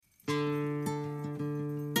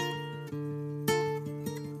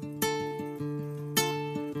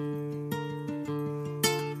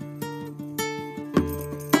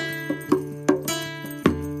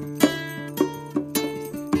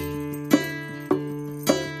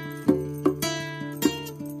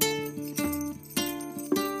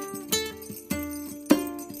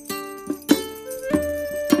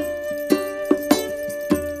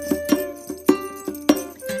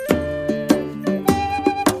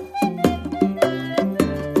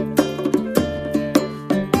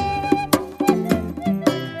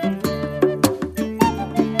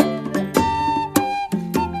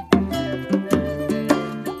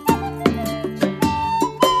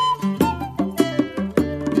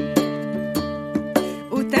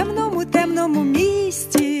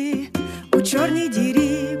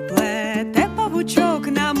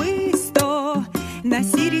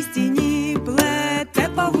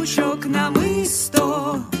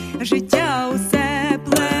життя усе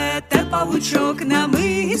плете павучок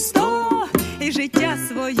намисто, і життя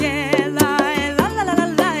своє лай,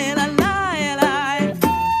 ла-ла-ла-лай, ла-лай, лай.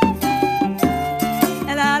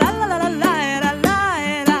 Ла-ла-ла-лай, ла-лай,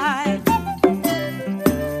 лай.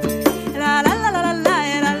 Ла-ла-ла-лай,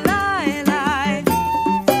 ла-лай, лай.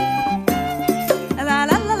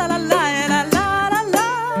 Ла-ла-ла-лай, ла-ла-ла-ла.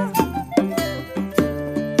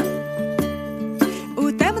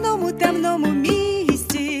 У темному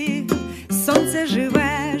місті сонце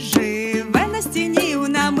живе, живе на стіні у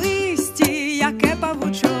намисті, яке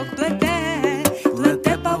павучок плете,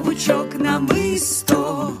 плете павучок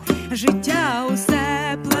намисто, життя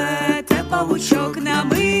усе плете павучок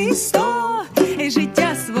намисто, і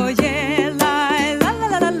життя своє лай,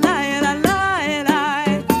 ла-ла-ла-лай, ла-лай,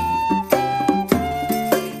 лай.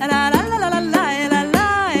 Ла-ла-ла-лай,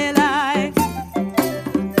 ла-лай, лай.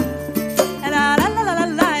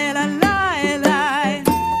 Ла-ла-ла-лай, ла-лай, лай.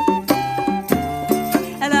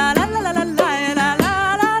 Ла-ла-ла-лай,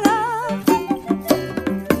 ла-ла-ла-ла.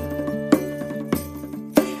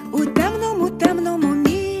 У темному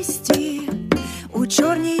місті, у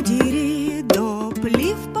чорній дірі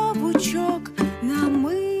доплів павучок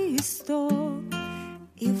намисто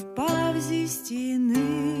і впав зі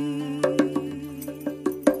стіни.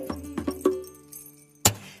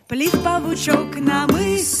 Плів павучок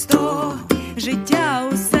намисто, життя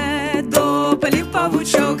усе доплів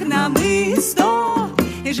павучок намисто,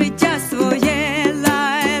 і життя своє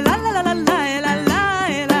лай, ла-ла-ла-лай,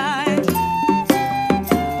 ла-лай, лай.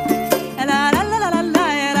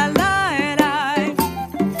 Ла-ла-ла-лай, ла-лай, лай.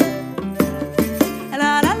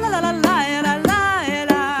 Ла-ла-ла-лай, ла-лай,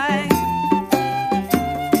 лай.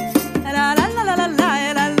 Ла-ла-ла-лай,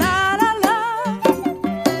 ла-ла-ла-ла.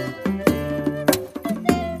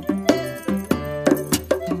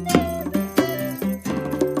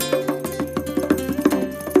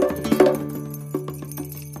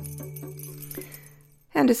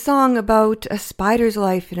 And a song about a spider's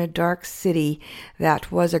life in a dark city.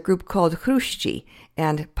 That was a group called Hrushchi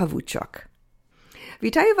and Pavuchok.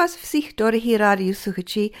 Вітаю вас всіх, дорогі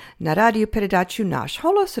радіослухачі, на радіопередачу «Наш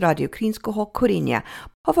голос» Радіо Українського коріння.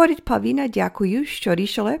 Говорить Павліна, дякую, що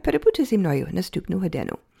рішили перебути зі мною наступну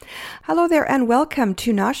годину. Hello there and welcome to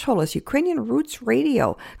Nash Holos Ukrainian Roots Radio.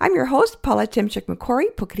 I'm your host, Paula Timchik-McCory,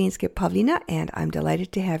 po-ukrainski Pavlina, and I'm delighted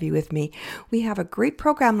to have you with me. We have a great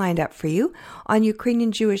program lined up for you on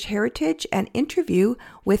Ukrainian Jewish heritage, an interview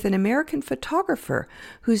with an American photographer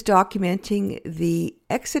who's documenting the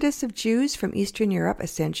exodus of Jews from Eastern Europe a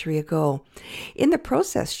century ago. In the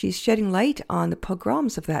process, she's shedding light on the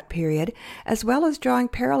pogroms of that period, as well as drawing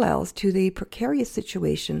parallels to the precarious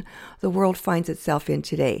situation the world finds itself in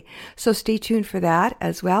today. So stay tuned for that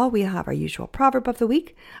as well. We'll have our usual proverb of the week,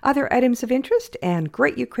 other items of interest, and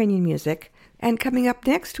great Ukrainian music. And coming up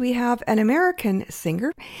next, we have an American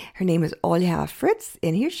singer. Her name is Olya Fritz,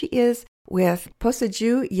 and here she is with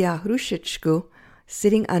Posadzhu ya Hrushechku,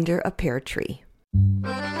 sitting under a pear tree.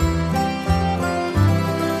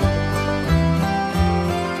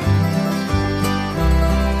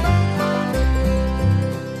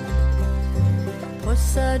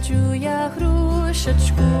 Посаджу я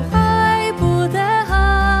грушечку, хай буде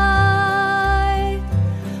гай.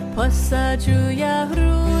 Посаджу я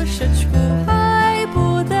грушечку, хай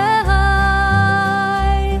буде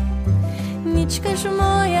гай. Нічка ж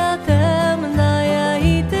моя темная,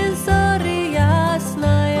 і ти зорі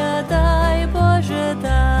ясная, дай Боже,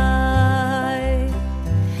 дай.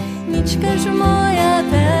 Нічка ж моя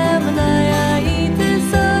темная, і ти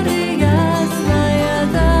зорі ясная,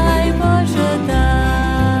 дай Боже, дай.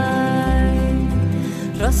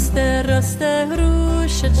 Росте, росте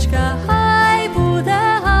грушечка, хай буде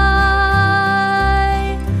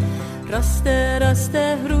гай. Росте,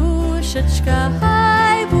 росте грушечка,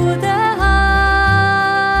 хай буде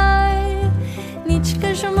гай.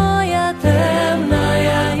 Нічка ж моя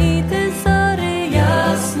темная, і ти зорі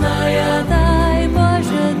ясная, дай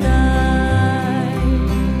Боже, дай.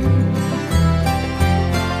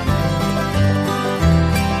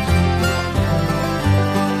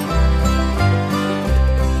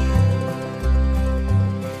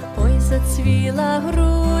 Ой, зацвіла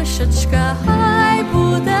грушечка, хай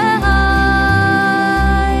буде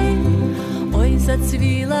гай. Ой,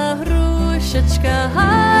 зацвіла грушечка,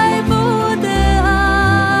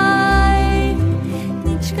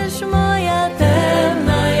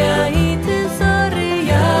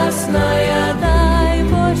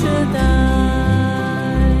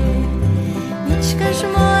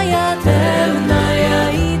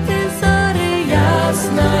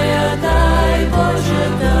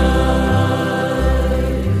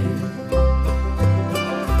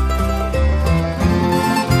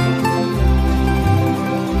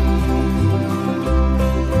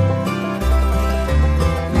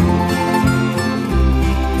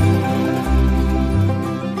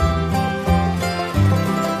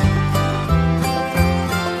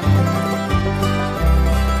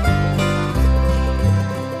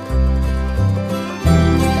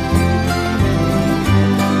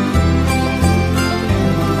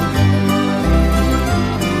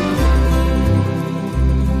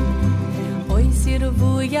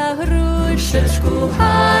 зірву я грушечку,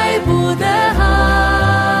 хай буде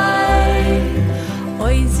гай.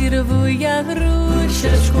 Ой, зірву я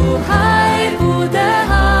грушечку, хай буде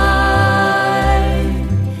гай.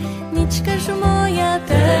 Нічка ж моя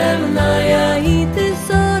темная, і ти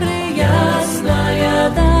зори ясная,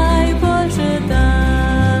 дай Боже,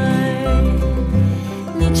 дай.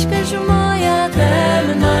 Нічка ж моя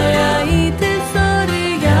темная, і ти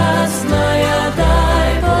зори ясная,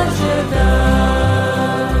 дай Боже, дай.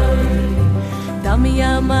 Дам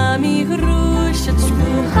я мамі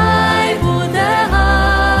грушечку, хай буде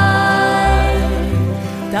гай.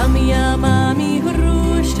 Дам я мамі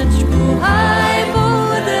грушечку, хай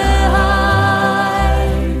буде гай.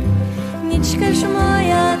 Нічка ж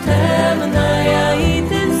моя темная, і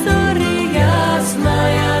ти зори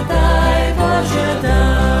ясная, дай Боже,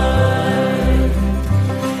 дай.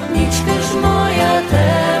 Нічка ж моя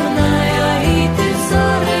темная, і ти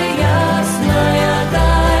зори ясная,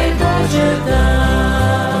 дай Боже, дай.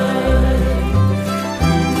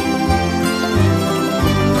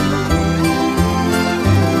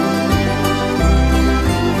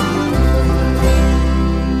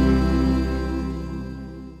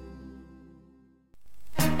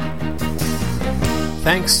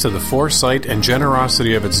 Thanks to the foresight and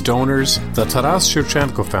generosity of its donors, the Taras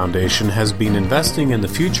Shevchenko Foundation has been investing in the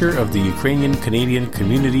future of the Ukrainian-Canadian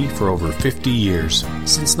community for over 50 years.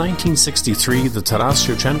 Since 1963, the Taras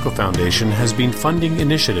Shevchenko Foundation has been funding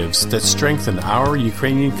initiatives that strengthen our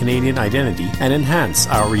Ukrainian-Canadian identity and enhance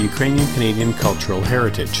our Ukrainian-Canadian cultural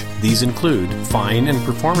heritage. These include fine and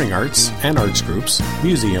performing arts and arts groups,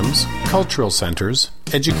 museums, cultural centers,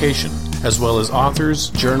 education, as well as authors,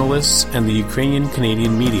 journalists, and the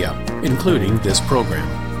Ukrainian-Canadian media, including this program.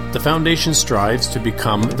 The foundation strives to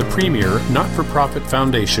become the premier not-for-profit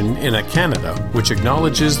foundation in Canada which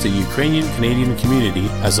acknowledges the Ukrainian-Canadian community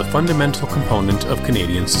as a fundamental component of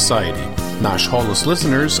Canadian society. Nash Hollis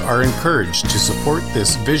listeners are encouraged to support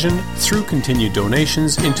this vision through continued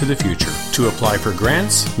donations into the future. To apply for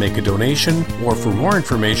grants, make a donation, or for more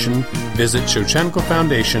information, visit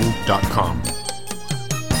shevchenkofoundation.com.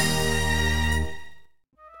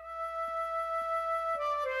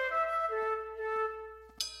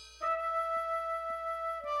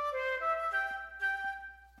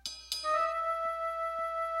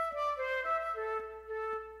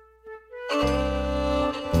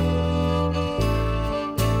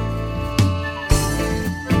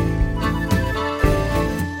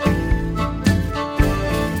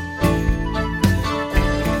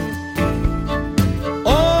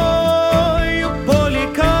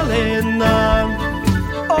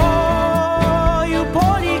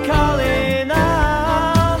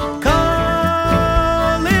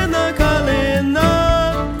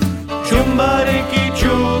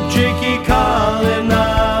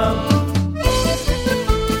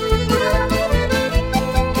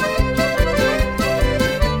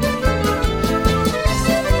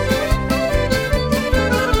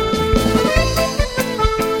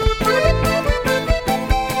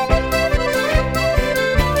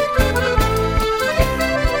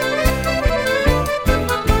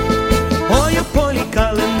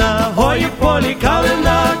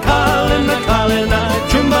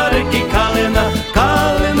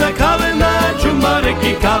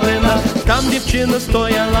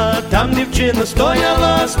 Там дівчина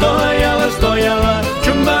стояла, стояла, стояла,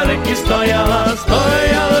 чумбарики стояла,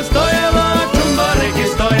 стояла, стояла, чумбарики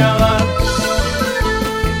стояла.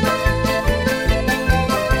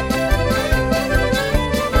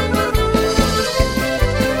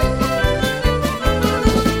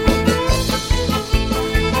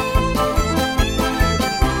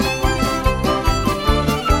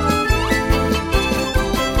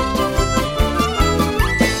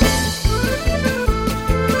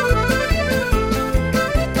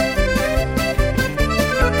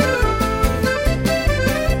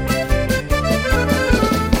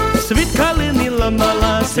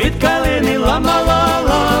 Світ калини ламала,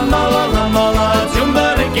 ламала, ламала,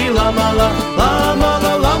 чумбарики ламала,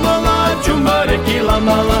 ламала, ламала, чумбарики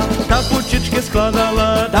ламала. Тапочечки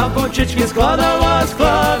складала, тапочечки складала,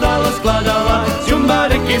 складала, складала,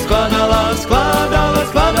 чумбарики складала, складала,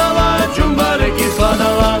 складала, чумбарики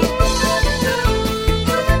складала.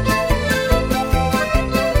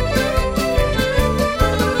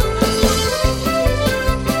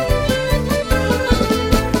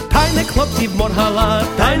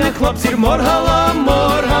 Тайна хлопців моргала,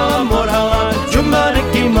 моргала, моргала,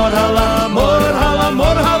 чумбарики моргала, моргала,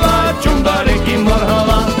 моргала, чумбарики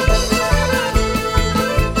моргала.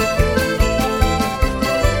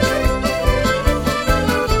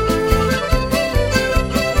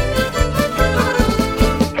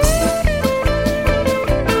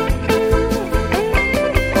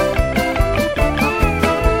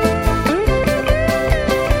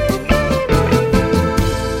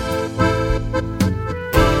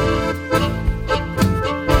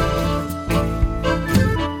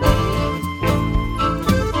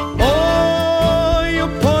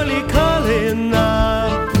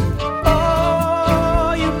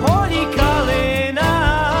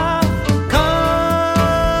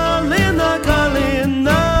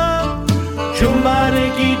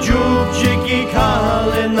 jubjiki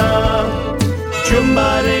kalena.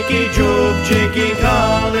 Chumbariki jubjiki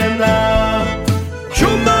kalena.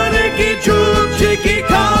 Chumbariki jubjiki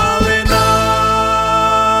kalena.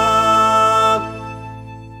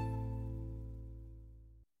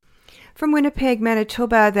 From Winnipeg,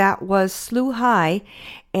 Manitoba, that was Slough High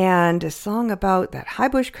and a song about that high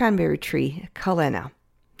bush cranberry tree, Kalena.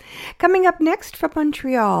 Coming up next from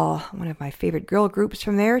Montreal, one of my favorite girl groups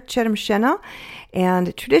from there, Cheremshena, and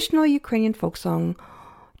a traditional Ukrainian folk song,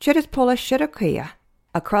 Через поле широке,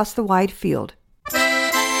 Across the Wide Field.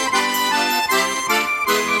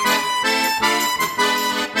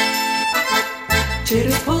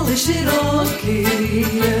 Через поле широке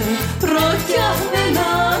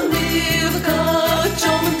протягнена нивка,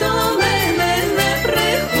 чом до мене не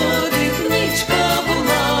приходить, нічка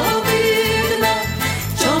була видна,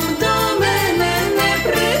 чом до мене не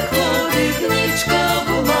приходить, нічка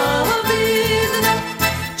була видна,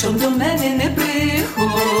 чом до мене не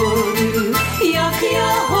приходить, як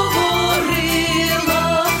я говорила,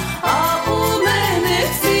 а у мене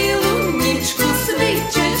цілу нічку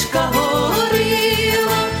свічечка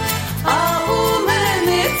горіла, а у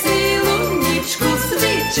мене цілу нічку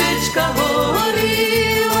свічечка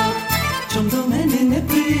горіла, чом до мене не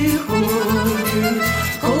приходить,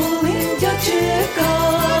 коли я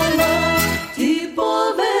чекала, ті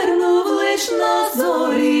повернув лиш на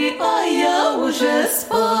зорі, а я уже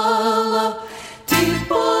спала, ті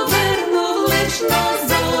повернув лиш на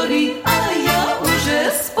зорі, а я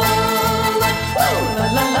уже спала.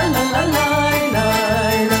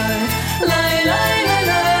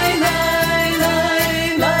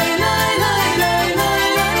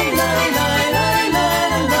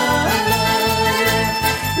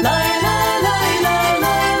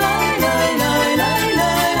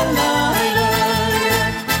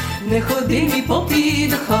 Не ходи мій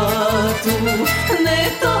попід хату,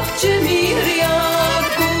 не топчи мій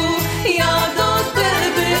грядку, я до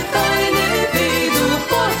тебе та й не піду,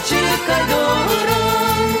 почекай до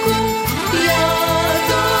ранку, я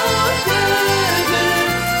до тебе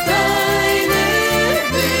та й не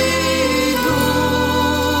піду,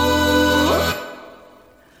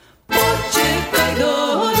 почекай до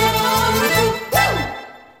ранку.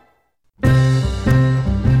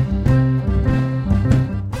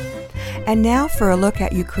 And now for a look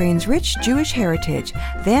at Ukraine's rich Jewish heritage,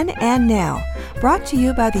 then and now, brought to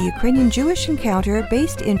you by the Ukrainian Jewish Encounter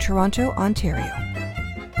based in Toronto, Ontario.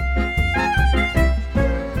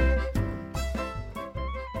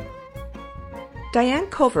 Diane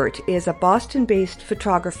Covert is a Boston-based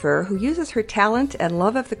photographer who uses her talent and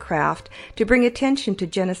love of the craft to bring attention to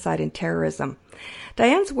genocide and terrorism.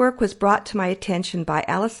 Diane's work was brought to my attention by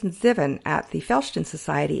Alison Zivin at the Felston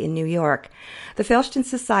Society in New York. The Felston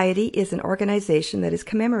Society is an organization that is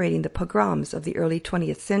commemorating the pogroms of the early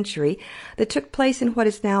 20th century that took place in what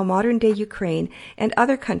is now modern-day Ukraine and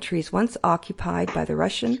other countries once occupied by the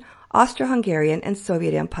Russian, Austro-Hungarian, and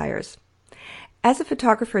Soviet empires. As a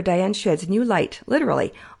photographer, Diane sheds new light,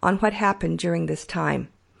 literally, on what happened during this time.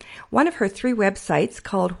 One of her 3 websites,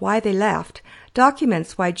 called Why They Left,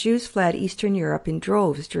 documents why Jews fled Eastern Europe in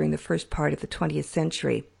droves during the first part of the 20th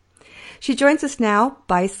century. She joins us now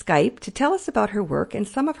by Skype to tell us about her work and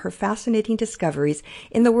some of her fascinating discoveries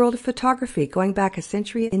in the world of photography going back a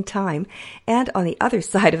century in time and on the other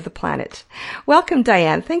side of the planet. Welcome,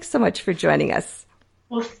 Diane. Thanks so much for joining us.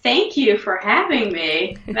 Well, thank you for having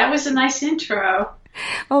me. That was a nice intro.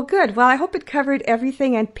 Oh, good. Well, I hope it covered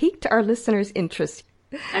everything and piqued our listeners' interest.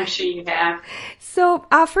 I'm sure you have. So,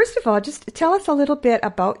 first of all, just tell us a little bit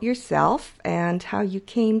about yourself and how you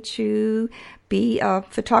came to be a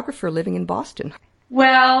photographer living in Boston.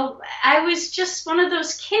 Well, I was just one of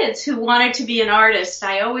those kids who wanted to be an artist.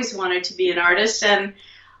 I always wanted to be an artist, and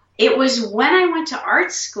it was when I went to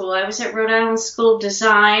art school. I was at Rhode Island School of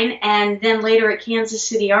Design and then later at Kansas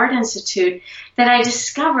City Art Institute that I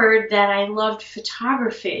discovered that I loved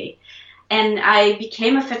photography. And I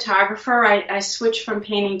became a photographer. I switched from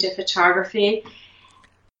painting to photography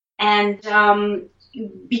and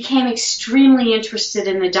became extremely interested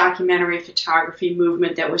in the documentary photography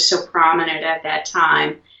movement that was so prominent at that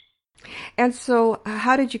time. And so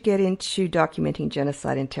how did you get into documenting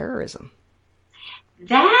genocide and terrorism?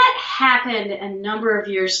 That happened a number of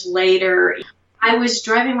years later. I was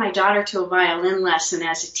driving my daughter to a violin lesson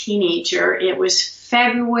as a teenager. It was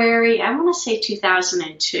February, I want to say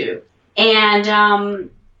 2002. And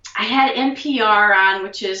I had NPR on,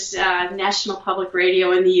 which is National Public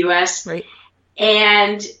Radio in the U.S. Right.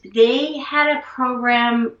 And they had a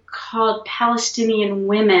program called Palestinian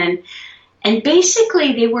Women. And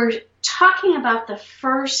basically they were talking about the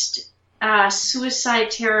first a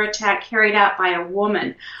suicide terror attack carried out by a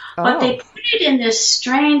woman, but they put it in this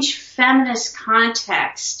strange feminist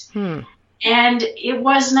context. And it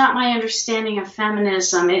was not my understanding of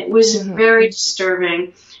feminism. It was very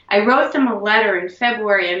disturbing. I wrote them a letter in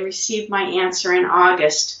February and received my answer in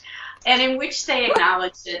August, and in which they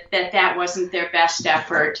acknowledged that wasn't their best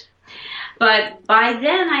effort. But by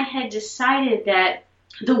then I had decided that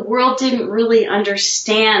the world didn't really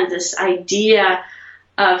understand this idea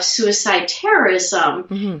of suicide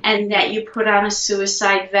terrorism, and that you put on a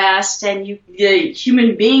suicide vest and the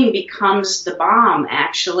human being becomes the bomb,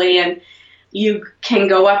 actually, and you can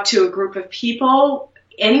go up to a group of people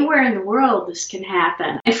anywhere in the world. This can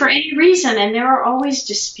happen, and for any reason, and there are always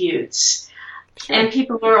disputes. And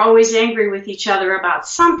people are always angry with each other about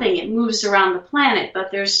something. It moves around the planet,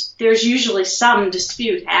 but there's usually some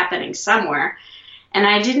dispute happening somewhere. And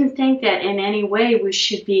I didn't think that in any way we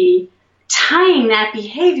should be tying that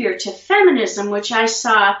behavior to feminism, which I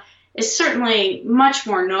saw is certainly much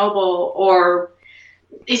more noble, or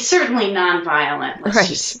is certainly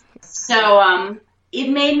nonviolent. So it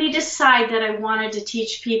made me decide that I wanted to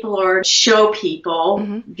teach people or show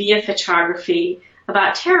people via photography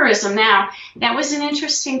about terrorism. Now, that was an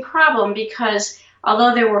interesting problem because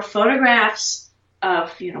although there were photographs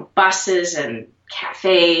of, buses and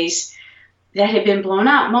cafes that had been blown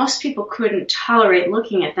up, most people couldn't tolerate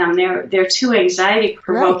looking at them. They're too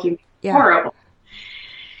anxiety-provoking, horrible.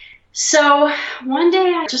 So one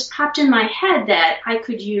day I just popped in my head that I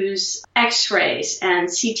could use X-rays and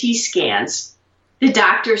CT scans. The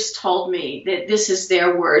doctors told me that this is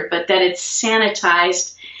their word, but that it's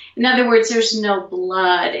sanitized. In other words, there's no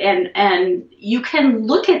blood, and you can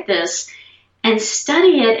look at this and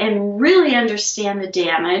study it and really understand the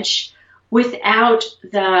damage without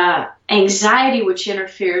the anxiety which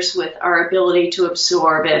interferes with our ability to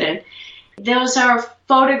absorb it. And those are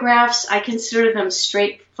photographs. I consider them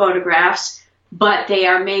straight photographs, but they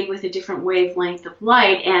are made with a different wavelength of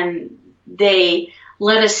light, and they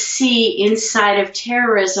let us see inside of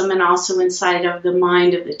terrorism and also inside of the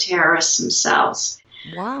mind of the terrorists themselves.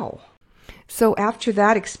 Wow. So after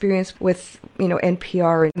that experience with,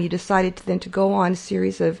 NPR, you decided to go on a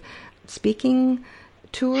series of speaking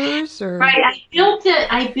tours, or right?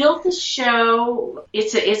 I built the show.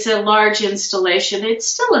 It's a large installation. It's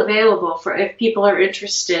still available for if people are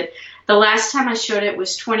interested. The last time I showed it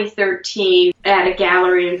was 2013 at a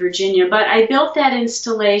gallery in Virginia. But I built that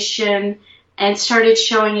installation and started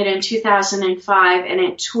showing it in 2005, and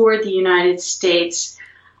it toured the United States.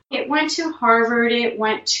 It went to Harvard, it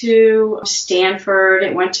went to Stanford,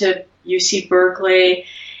 it went to UC Berkeley,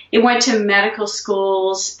 it went to medical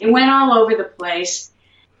schools, it went all over the place.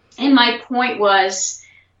 And my point was,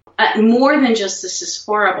 more than just this is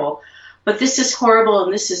horrible, but this is horrible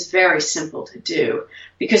and this is very simple to do.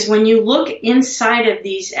 Because when you look inside of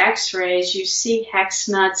these X-rays, you see hex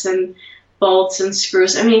nuts and bolts and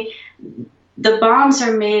screws. I mean, the bombs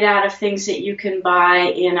are made out of things that you can buy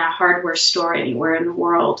in a hardware store anywhere in the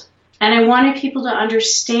world. And I wanted people to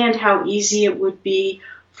understand how easy it would be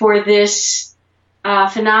for this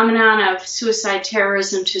phenomenon of suicide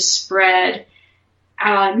terrorism to spread,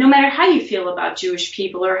 no matter how you feel about Jewish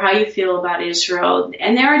people or how you feel about Israel.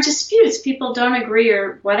 And there are disputes. People don't agree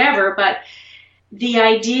or whatever, but the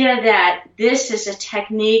idea that this is a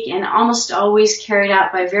technique and almost always carried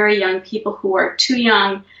out by very young people who are too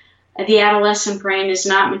young. The adolescent brain is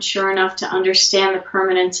not mature enough to understand the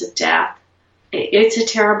permanence of death. It's a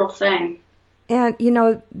terrible thing. And,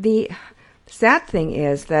 the sad thing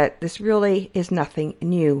is that this really is nothing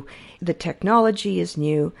new. The technology is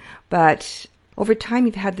new, but over time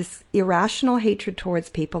you've had this irrational hatred towards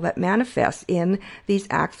people that manifests in these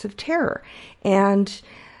acts of terror. And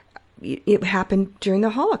it happened during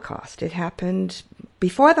the Holocaust. It happened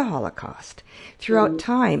before the Holocaust, throughout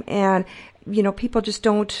time. And people just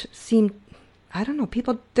don't seem,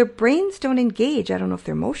 their brains don't engage. I don't know if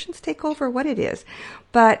their emotions take over or what it is.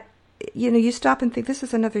 But, you stop and think, this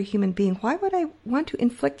is another human being. Why would I want to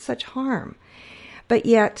inflict such harm? But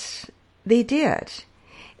yet, they did.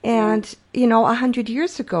 And, 100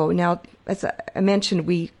 years ago, now, as I mentioned,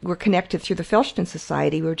 we were connected through the Felshtun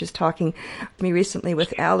Society. We were just talking recently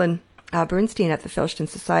with Alan Bernstein at the Felshtun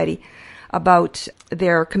Society about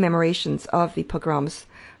their commemorations of the pogroms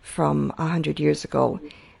from 100 years ago,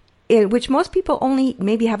 in which most people only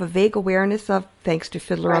maybe have a vague awareness of, thanks to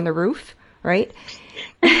Fiddler on the Roof, right?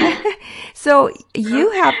 So you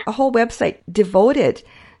have a whole website devoted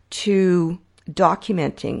to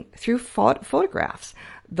documenting through photographs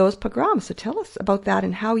those pogroms. So tell us about that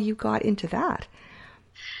and how you got into that.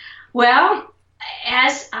 Well,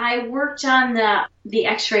 as I worked on the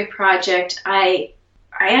X-ray project, I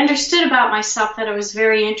I understood about myself that I was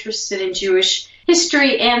very interested in Jewish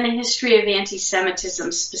history and the history of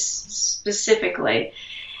anti-Semitism specifically,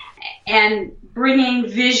 and bringing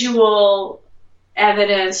visual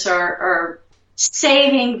evidence or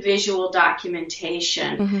saving visual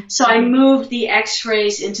documentation. Mm-hmm. So I moved the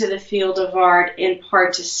X-rays into the field of art in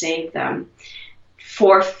part to save them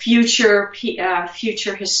for future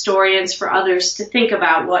historians, for others to think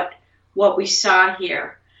about what we saw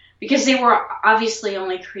here, because they were obviously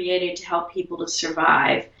only created to help people to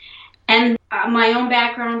survive. And my own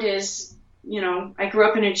background is, I grew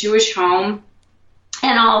up in a Jewish home,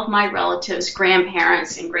 and all of my relatives,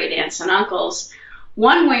 grandparents, and great aunts and uncles,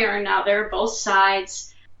 one way or another, both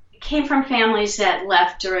sides, came from families that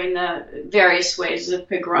left during the various waves of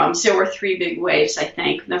pogroms. There were 3 big waves, I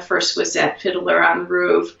think. The first was at Fiddler on the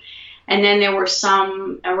Roof. And then there were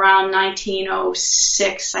some around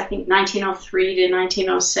 1906, I think 1903 to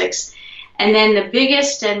 1906. And then the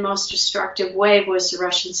biggest and most destructive wave was the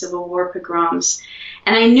Russian Civil War pogroms.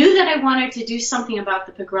 And I knew that I wanted to do something about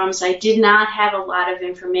the pogroms. I did not have a lot of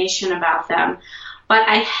information about them. But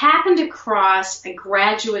I happened across a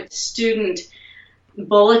graduate student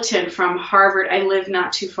bulletin from Harvard. I live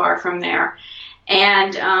not too far from there.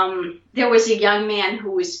 And there was a young man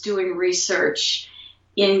who was doing research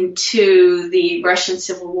into the Russian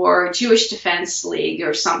Civil War, Jewish Defense League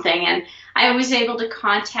or something. And I was able to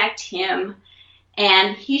contact him,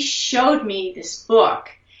 and he showed me this book.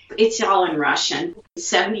 It's all in Russian,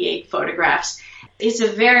 78 photographs. It's a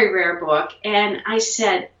very rare book. And I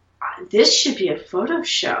said, this should be a photo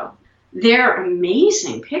show. They're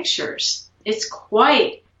amazing pictures. It's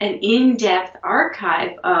quite an in-depth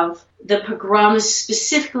archive of the pogroms,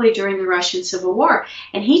 specifically during the Russian Civil War.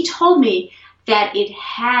 And he told me that it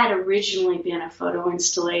had originally been a photo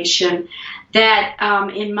installation, that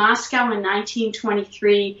in Moscow in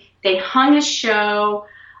 1923, they hung a show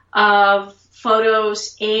of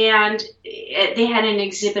photos, and they had an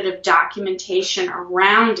exhibit of documentation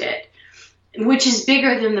around it, which is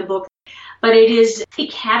bigger than the book, but it is a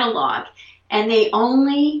catalog. And they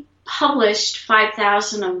only published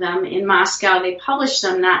 5,000 of them in Moscow. They published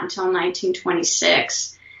them not until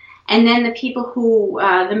 1926. And then the people who,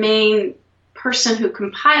 the main person who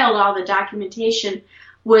compiled all the documentation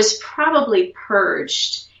was probably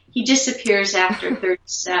purged. He disappears after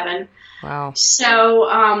 37. Wow.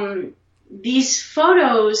 So these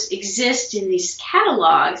photos exist in these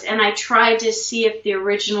catalogs, and I tried to see if the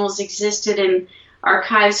originals existed in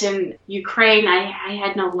archives in Ukraine. I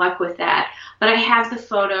had no luck with that. But I have the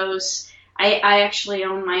photos. I actually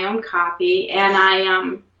own my own copy, and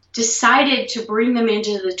I decided to bring them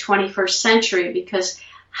into the 21st century, because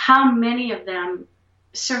how many of them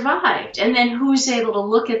survived, and then who's able to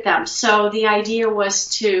look at them. So the idea was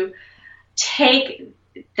to take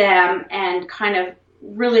them and kind of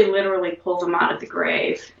really literally pull them out of the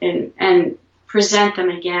grave and present them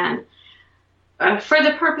again for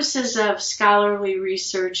the purposes of scholarly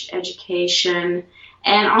research, education,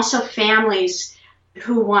 and also families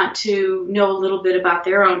who want to know a little bit about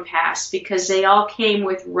their own past, because they all came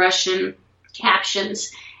with Russian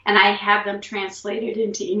captions, and I have them translated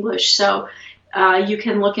into English. So you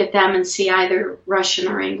can look at them and see either Russian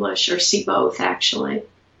or English, or see both, actually.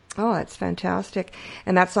 Oh, that's fantastic.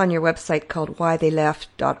 And that's on your website called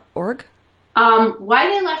whytheyleft.org?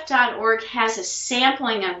 Whytheyleft.org has a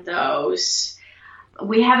sampling of those.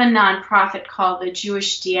 We have a nonprofit called the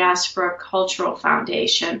Jewish Diaspora Cultural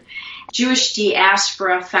Foundation,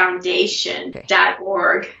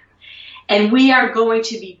 JewishDiasporaFoundation.org. And we are going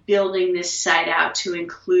to be building this site out to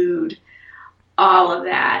include all of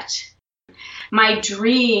that. My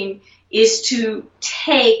dream is to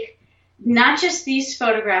take not just these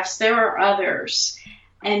photographs, there are others,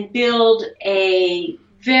 and build a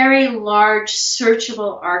very large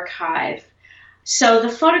searchable archive. So the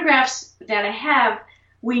photographs that I have,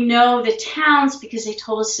 we know the towns because they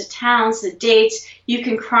told us the towns, the dates. You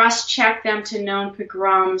can cross-check them to known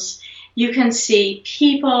pogroms. You can see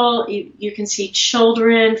people, you can see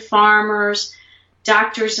children, farmers,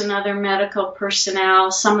 doctors and other medical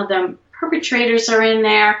personnel. Some of them perpetrators are in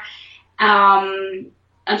there.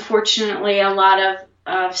 Unfortunately, a lot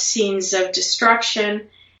of scenes of destruction.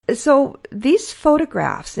 So these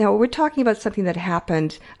photographs, now we're talking about something that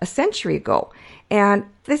happened a century ago, and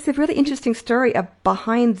there's a really interesting story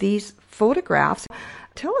behind these photographs.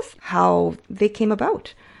 Tell us how they came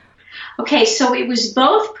about. Okay, so it was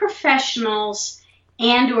both professionals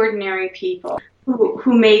and ordinary people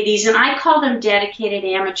who made these, and I call them dedicated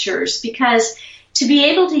amateurs, because to be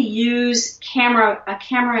able to use a camera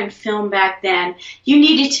and film back then, you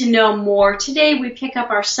needed to know more. Today we pick up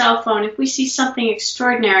our cell phone. If we see something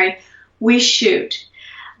extraordinary, we shoot.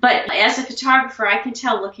 But as a photographer, I can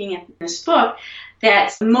tell looking at this book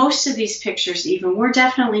that most of these pictures even were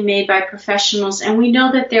definitely made by professionals, and we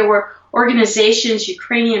know that there were organizations,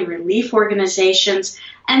 Ukrainian relief organizations,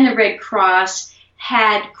 and the Red Cross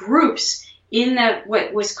had groups in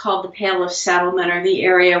what was called the Pale of Settlement, or the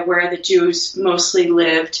area where the Jews mostly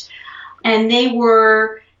lived. And they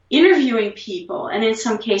were interviewing people, and in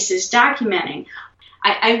some cases documenting.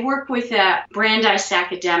 I work with a Brandeis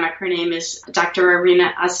academic. Her name is Dr.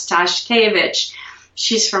 Irina Ostashkevich.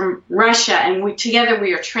 She's from Russia, and together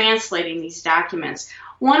we are translating these documents.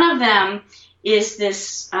 One of them is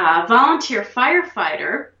this volunteer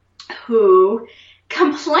firefighter who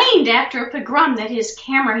complained after a pogrom that his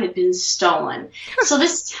camera had been stolen. So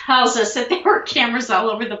this tells us that there were cameras all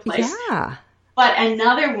over the place. Yeah. But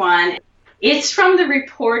another one, it's from the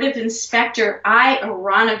report of Inspector I.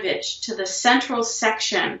 Aronovich to the Central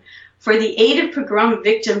Section for the Aid of Pogrom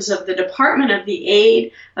Victims of the Department of the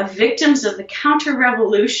Aid of Victims of the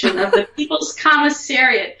Counter-Revolution of the People's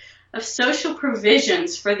Commissariat of Social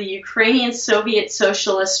Provisions for the Ukrainian Soviet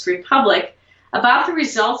Socialist Republic about the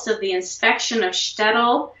results of the inspection of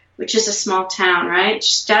Shtetl, which is a small town, right?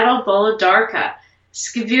 Shtetl Volodarka,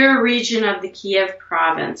 Skvira region of the Kiev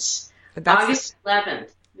province, August 11th,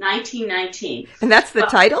 1919. And that's the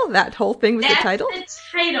title? That whole thing was the title? That's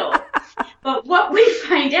the title. But what we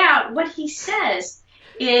find out, what he says,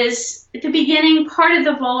 is at the beginning, part of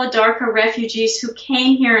the Volodarka refugees who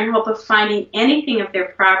came here in hope of finding anything of their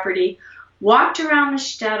property walked around the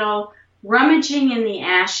shtetl, rummaging in the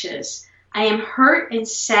ashes. I am hurt and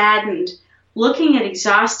saddened looking at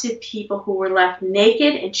exhausted people who were left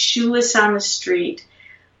naked and shoeless on the street,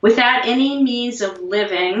 without any means of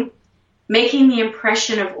living, making the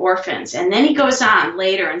impression of orphans. And then he goes on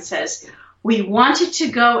later and says, we wanted to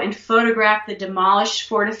go and photograph the demolished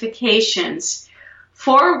fortifications,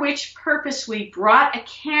 for which purpose we brought a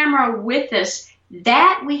camera with us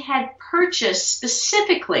that we had purchased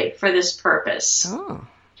specifically for this purpose. Oh.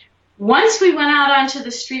 Once we went out onto the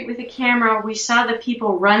street with a camera, we saw the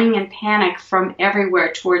people running in panic from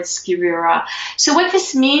everywhere towards Skvira. So what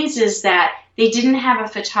this means is that they didn't have a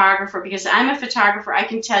photographer, because I'm a photographer, I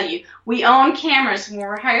can tell you, we own cameras. When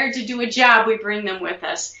we're hired to do a job, we bring them with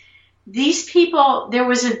us. These people, there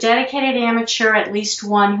was a dedicated amateur, at least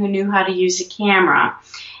one, who knew how to use a camera.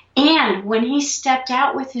 And when he stepped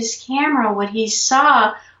out with his camera, what he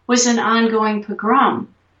saw was an ongoing pogrom,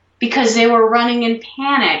 because they were running in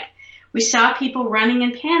panic. We saw people running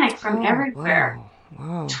in panic from everywhere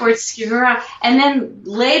towards Skvira. And then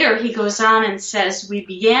later he goes on and says, we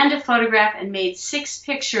began to photograph and made 6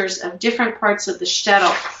 pictures of different parts of the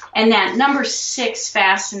shtetl. And that number 6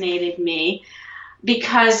 fascinated me,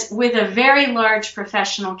 because with a very large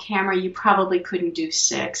professional camera, you probably couldn't do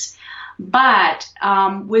 6. But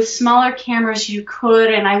with smaller cameras, you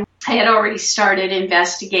could, and I had already started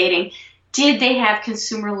investigating. Did they have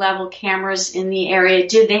consumer-level cameras in the area?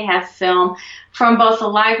 Did they have film from both the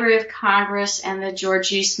Library of Congress and the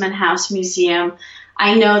George Eastman House Museum?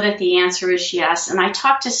 I know that the answer is yes. And I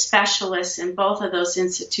talked to specialists in both of those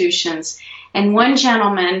institutions. And one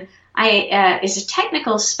gentleman is a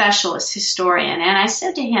technical specialist historian. And I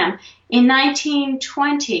said to him, in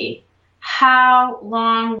 1920, how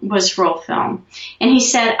long was roll film? And he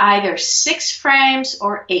said either 6 frames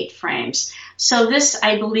or 8 frames. So this,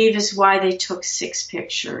 I believe, is why they took 6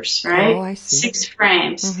 pictures, right? Oh, I see. 6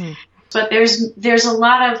 frames. Mm-hmm. But there's a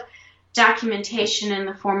lot of documentation in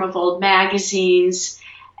the form of old magazines,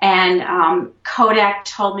 and Kodak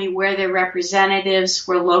told me where their representatives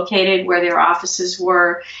were located, where their offices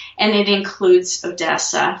were, and it includes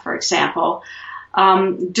Odessa, for example,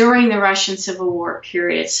 during the Russian Civil War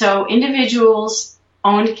period. So individuals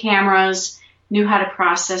owned cameras, knew how to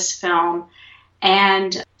process film,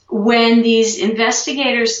 and when these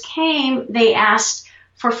investigators came, they asked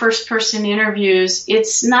for first-person interviews.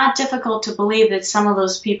 It's not difficult to believe that some of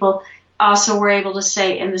those people also were able to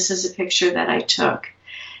say, and this is a picture that I took.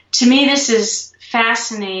 To me, this is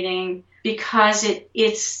fascinating because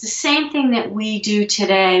it's the same thing that we do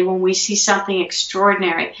today when we see something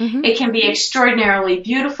extraordinary. Mm-hmm. It can be extraordinarily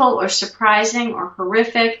beautiful or surprising or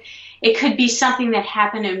horrific. It could be something that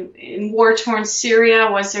happened in war-torn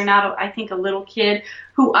Syria. Was there not, I think, a little kid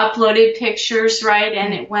who uploaded pictures, right,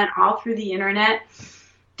 and it went all through the internet?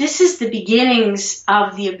 This is the beginnings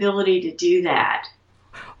of the ability to do that.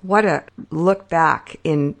 What a look back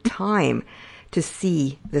in time to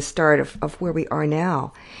see the start of where we are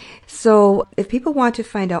now. So if people want to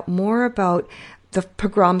find out more about the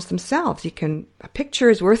pogroms themselves, a picture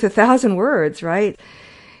is worth 1,000 words, right?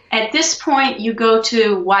 At this point, you go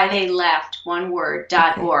to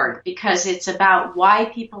whytheyleft.org because it's about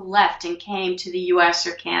why people left and came to the U.S.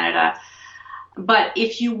 or Canada. But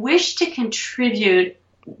if you wish to contribute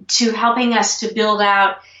to helping us to build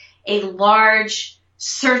out a large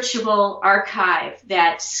searchable archive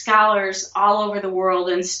that scholars all over the world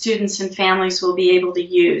and students and families will be able to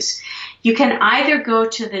use, you can either go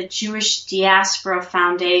to the Jewish Diaspora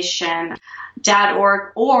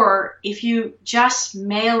Foundation.org, or if you just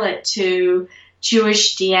mail it to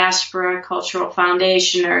Jewish Diaspora Cultural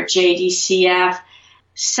Foundation or JDCF,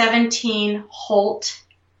 17 Holt,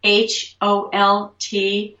 Holt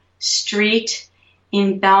Street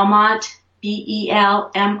in Belmont,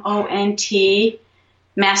 Belmont,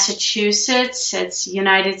 Massachusetts, it's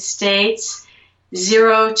United States,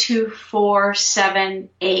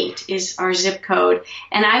 02478 is our zip code.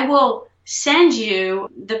 And I will send you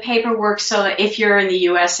the paperwork so that if you're in the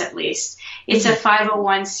U.S. at least. It's a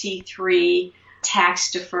 501c3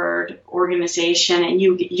 tax-deferred organization, and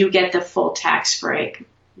you get the full tax break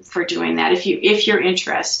for doing that if you're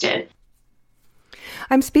interested.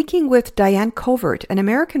 I'm speaking with Diane Covert, an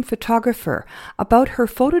American photographer, about her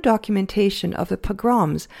photo documentation of the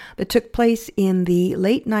pogroms that took place in the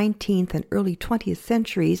late 19th and early 20th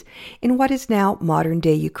centuries in what is now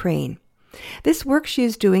modern-day Ukraine. This work she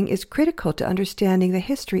is doing is critical to understanding the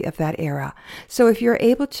history of that era, so if you're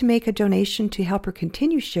able to make a donation to help her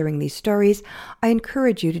continue sharing these stories, I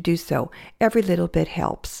encourage you to do so. Every little bit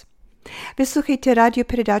helps. Вислухайте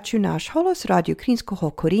радіопередачу «Наш голос» Радіо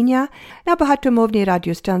Українського коріння на багатомовній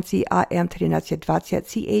радіостанції AM 1320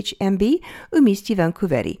 CHMB у місті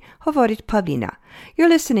Ванкувері. Говорить Павліна.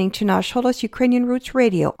 You're listening to «Наш голос» Ukrainian Roots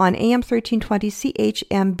Radio on AM 1320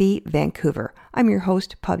 CHMB Vancouver. I'm your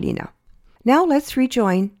host, Pavlina. Now let's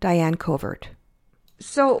rejoin Diane Covert.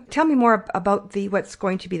 So tell me more about what's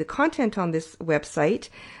going to be the content on this website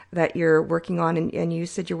that you're working on, and you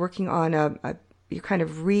said you're working on you're kind of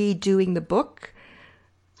redoing the book?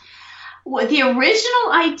 Well, the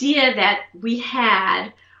original idea that we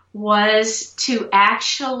had was to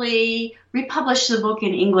actually republish the book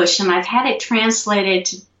in English, and I've had it translated,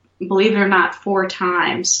 believe it or not, 4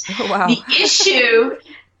 times. Oh, wow. The issue,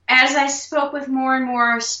 as I spoke with more and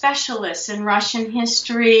more specialists in Russian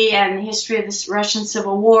history and the history of the Russian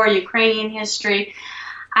Civil War, Ukrainian history,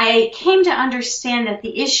 I came to understand that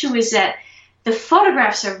the issue is that the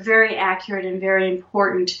photographs are very accurate and very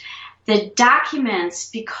important. The documents,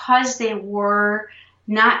 because they were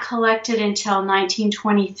not collected until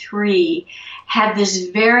 1923, had this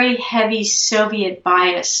very heavy Soviet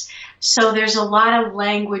bias. So there's a lot of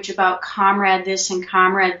language about comrade this and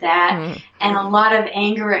comrade that, and a lot of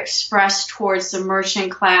anger expressed towards the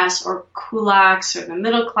merchant class or kulaks or the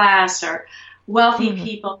middle class or wealthy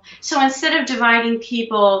people. So instead of dividing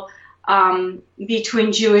people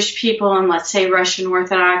between Jewish people and, let's say, Russian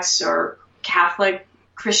Orthodox or Catholic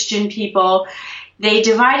Christian people, they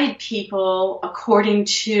divided people according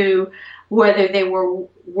to whether they were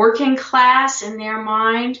working class in their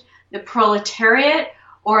mind, the proletariat,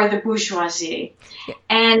 or the bourgeoisie. Yeah.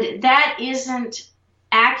 And that isn't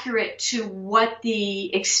accurate to what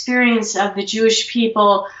the experience of the Jewish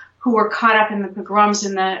people who were caught up in the pogroms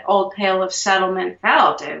in the Old Pale of Settlement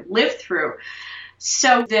felt and lived through.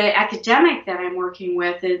 So the academic that I'm working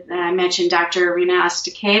with, that I mentioned, Dr. Irina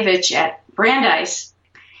Ostakevich at Brandeis,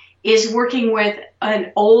 is working with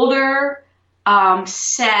an older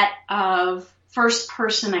set of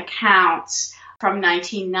first-person accounts from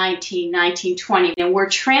 1919, 1920, and we're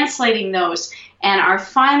translating those. And our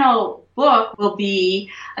final book will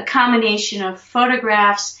be a combination of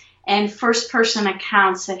photographs and first-person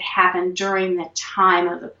accounts that happened during the time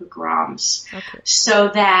of the pogroms,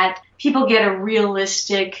 so that people get a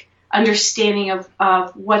realistic understanding of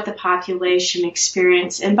what the population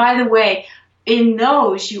experienced. And by the way, in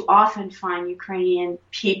those, you often find Ukrainian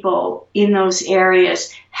people in those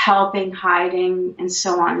areas helping, hiding, and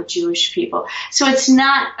so on, the Jewish people. So it's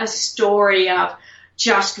not a story of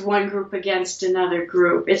just one group against another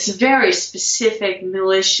group. It's very specific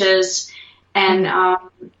militias and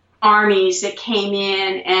armies that came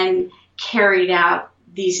in and carried out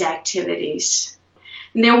these activities.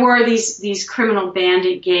 And there were these criminal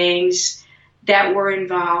bandit gangs that were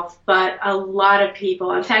involved, but a lot of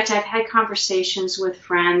people, in fact, I've had conversations with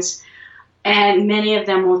friends, and many of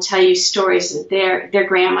them will tell you stories that their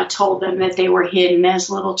grandma told them that they were hidden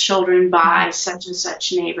as little children by such and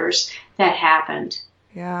such neighbors. That happened.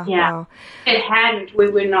 Yeah. Wow. If it hadn't,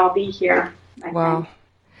 we wouldn't all be here, I think.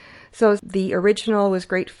 So the original was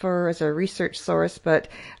great for as a research source, but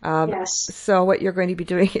Yes. so what you're going to be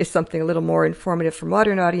doing is something a little more informative for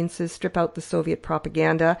modern audiences, strip out the Soviet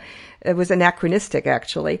propaganda. It was anachronistic,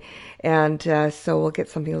 actually, and so we'll get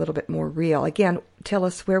something a little bit more real. Again, tell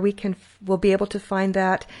us where we'll be able to find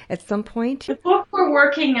that at some point. The book we're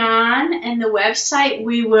working on and the website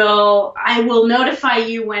I will notify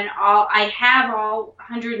you when I have all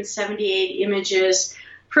 178 images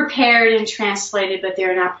prepared and translated, but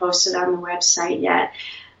they're not posted on the website yet.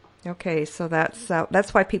 Okay, so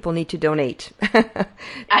that's why people need to donate.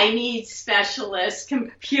 I need specialists,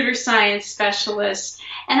 computer science specialists,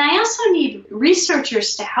 and I also need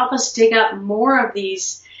researchers to help us dig up more of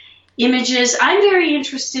these images. I'm very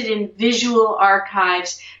interested in visual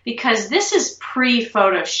archives because this is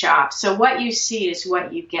pre-Photoshop, so what you see is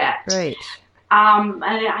what you get. Right. And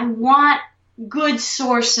I want good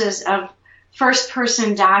sources of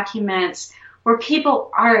first-person documents where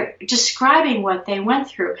people are describing what they went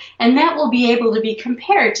through. And that will be able to be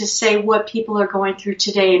compared to, say, what people are going through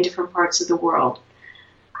today in different parts of the world.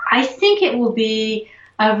 I think it will be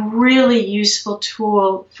a really useful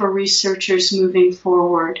tool for researchers moving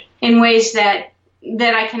forward in ways that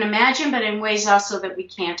I can imagine, but in ways also that we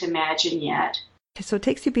can't imagine yet. So it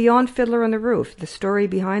takes you beyond Fiddler on the Roof, the story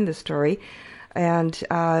behind the story. And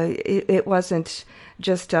it wasn't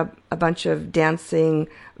just a bunch of dancing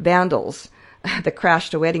vandals that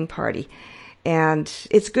crashed a wedding party. And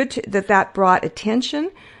it's good that brought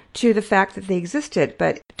attention to the fact that they existed.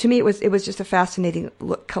 But to me, it was just a fascinating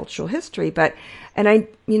cultural history. And I,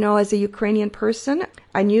 as a Ukrainian person,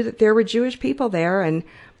 I knew that there were Jewish people there, and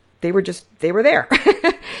they were there.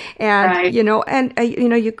 And,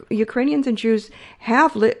 right. Ukrainians and Jews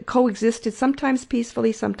have coexisted, sometimes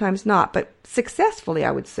peacefully, sometimes not, but successfully,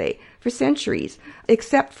 I would say, for centuries,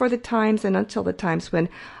 except for the times and until the times when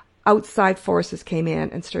outside forces came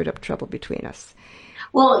in and stirred up trouble between us.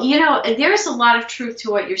 Well, there's a lot of truth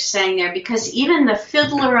to what you're saying there, because even the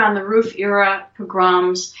Fiddler on the Roof era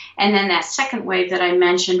pogroms and then that second wave that I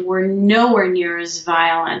mentioned were nowhere near as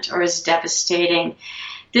violent or as devastating.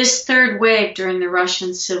 This third wave during the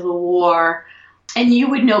Russian Civil War, and you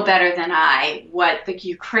would know better than I what the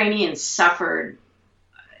Ukrainians suffered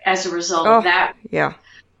as a result of that, yeah,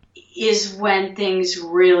 is when things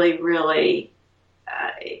really, really,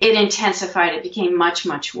 it intensified. It became much,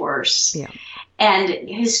 much worse. Yeah. And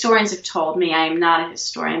historians have told me, I am not a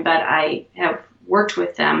historian, but I have worked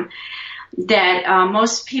with them, that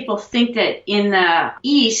most people think that in the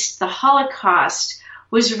East, the Holocaust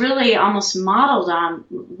was really almost modeled on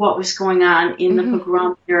what was going on in the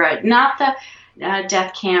pogrom era. Not the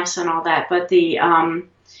death camps and all that, but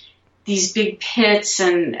these big pits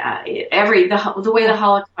and the way the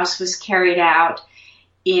Holocaust was carried out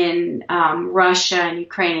in Russia and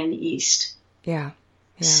Ukraine in the East. Yeah.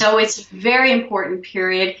 Yeah. So it's a very important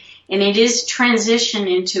period, and it is transition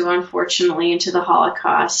unfortunately, into the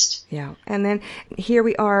Holocaust. Yeah. And then here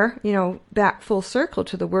we are, back full circle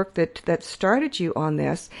to the work that started you on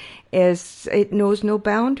this. Is it knows no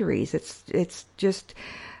boundaries. It's just,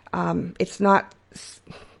 it's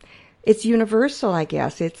universal, I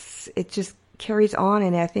guess. It just carries on,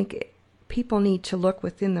 and I think people need to look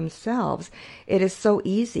within themselves. It is so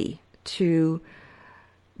easy to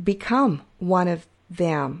become one of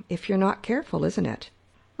them if you're not careful, isn't it?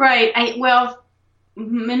 Right.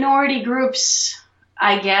 Minority groups,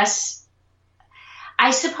 I guess.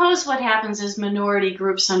 I suppose what happens is minority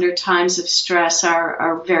groups under times of stress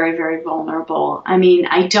are very, very vulnerable. I mean,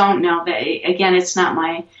 I don't know that. Again, it's not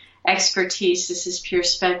my expertise. This is pure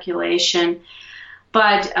speculation.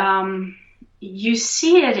 But you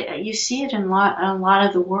see it in a lot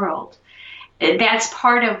of the world. That's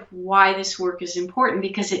part of why this work is important,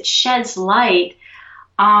 because it sheds light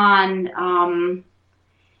on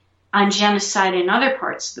genocide in other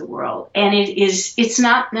parts of the world. And it's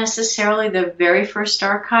not necessarily the very first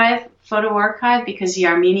photo archive, because the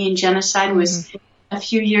Armenian genocide was a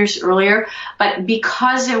few years earlier, but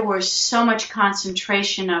because there was so much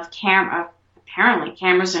concentration of apparently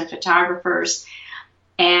cameras and photographers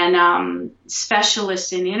and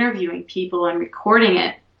specialists in interviewing people and recording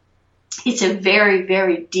it, it's a very,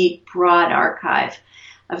 very deep, broad archive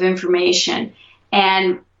of information.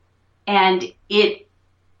 And it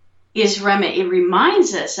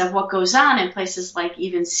reminds us of what goes on in places like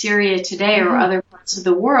even Syria today or other parts of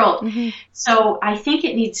the world. So I think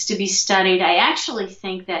it needs to be studied. I actually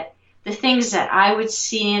think that the things that I would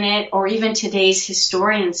see in it, or even today's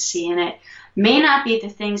historians see in it, may not be the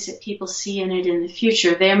things that people see in it in the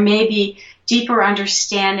future. There may be deeper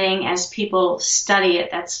understanding as people study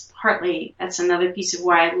it. That's another piece of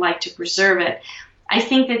why I'd like to preserve it. I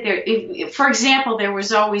think that for example, there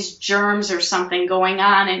was always germs or something going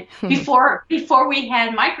on, and before we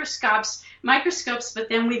had microscopes, but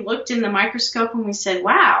then we looked in the microscope and we said,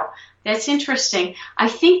 wow, that's interesting. I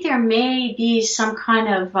think there may be some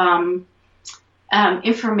kind of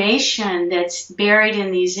information that's buried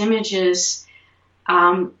in these images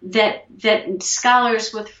that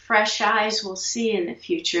scholars with fresh eyes will see in the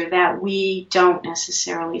future that we don't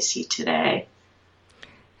necessarily see today.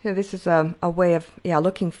 So this is a way of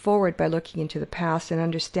looking forward by looking into the past and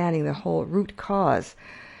understanding the whole root cause,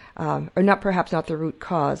 or perhaps not the root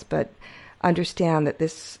cause, but understand that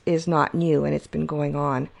this is not new and it's been going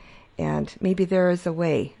on, and maybe there is a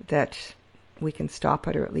way that we can stop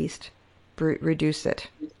it or at least reduce it.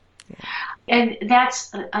 Yeah. And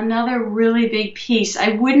that's another really big piece.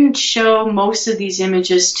 I wouldn't show most of these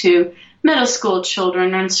images to middle school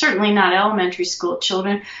children, and certainly not elementary school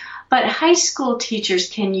children, but high school teachers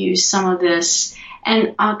can use some of this,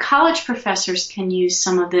 and college professors can use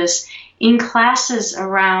some of this in classes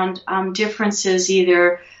around differences,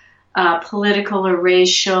 either political or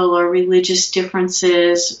racial or religious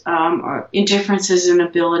differences, or differences in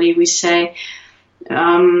ability, we say,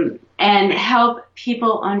 and help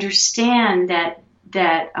people understand that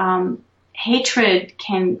hatred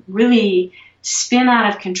can really spin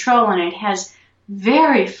out of control, and it has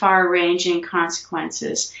very far-ranging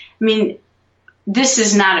consequences. I mean, this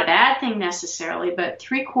is not a bad thing necessarily, but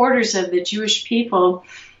 3/4 of the Jewish people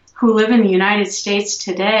who live in the United States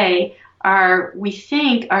today are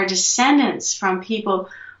descendants from people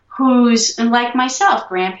whose, like myself,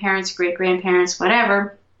 grandparents, great-grandparents,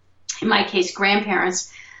 whatever, in my case,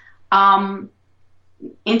 grandparents,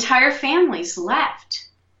 entire families left.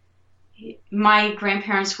 My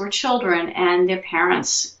grandparents were children, and their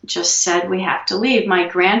parents just said, we have to leave. My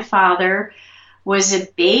grandfather was a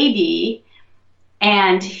baby,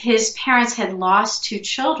 and his parents had lost 2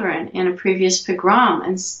 children in a previous pogrom,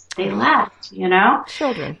 and they left,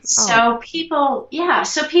 Children. So people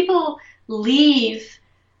leave.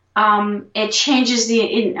 It changes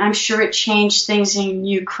I'm sure it changed things in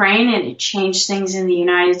Ukraine, and it changed things in the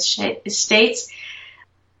United States.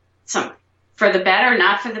 Some for the better,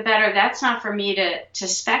 not for the better. That's not for me to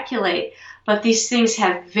speculate. But these things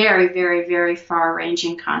have very, very, very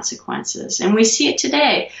far-ranging consequences, and we see it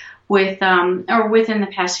today within the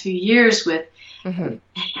past few years with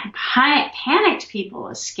panicked people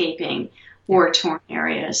escaping war-torn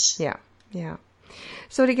areas. Yeah, yeah.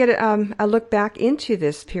 So to get a look back into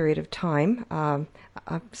this period of time, a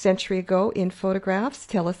century ago in photographs,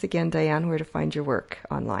 tell us again, Diane, where to find your work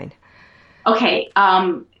online. Okay,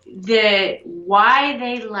 the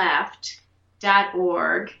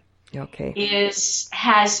whytheyleft.org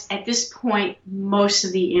has at this point most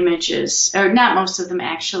of the images, or not most of them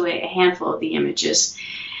actually, a handful of the images.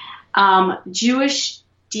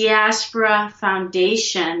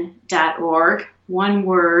 JewishDiasporaFoundation.org, one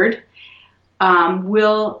word,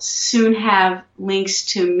 will soon have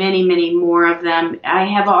links to many, many more of them. I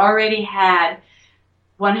have already had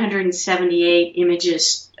 178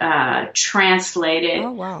 images translated.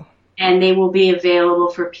 Oh, wow. And they will be available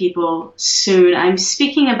for people soon. I'm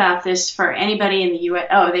speaking about this for anybody in the U.S.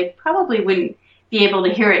 Oh, they probably wouldn't be able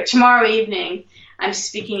to hear it. Tomorrow evening, I'm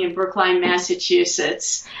speaking in Brookline,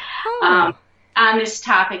 Massachusetts, on this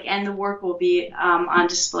topic, and the work will be on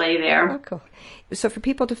display there. Oh, cool. So for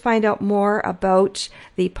people to find out more about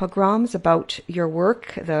the pogroms, about your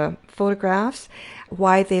work, the photographs,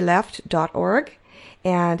 whytheyleft.org,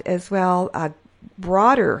 and as well a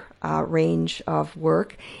broader range of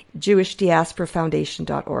work,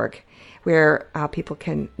 JewishDiasporaFoundation.org, where people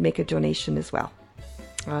can make a donation as well.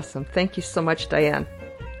 Awesome. Thank you so much, Diane.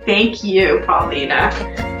 Thank you, Paulina.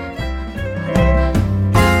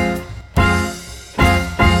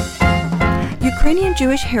 Ukrainian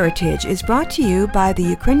Jewish Heritage is brought to you by the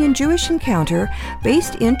Ukrainian Jewish Encounter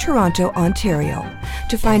based in Toronto, Ontario.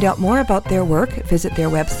 To find out more about their work, visit their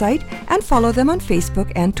website and follow them on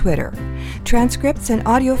Facebook and Twitter. Transcripts and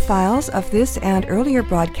audio files of this and earlier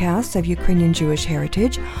broadcasts of Ukrainian Jewish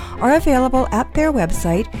Heritage are available at their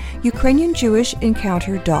website,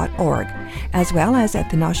 ukrainianjewishencounter.org, as well as at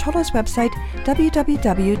the Nash Holos website,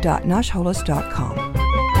 www.nashholos.com.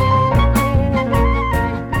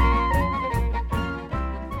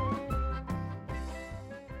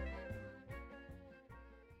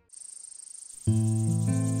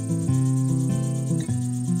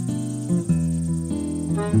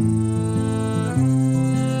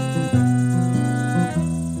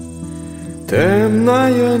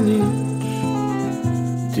 Темная ніч,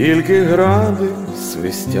 тільки гради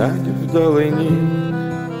свистять вдалині,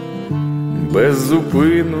 без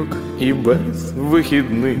зупинок і без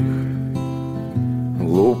вихідних.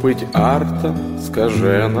 лупить арта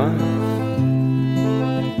скажена.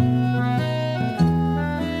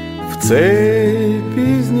 В цей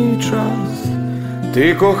пізній час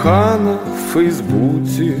ти, кохана, в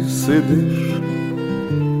Фейсбуці сидиш,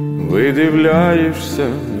 видивляєшся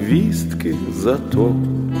вістки, зато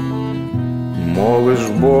молиш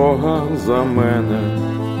Бога за мене.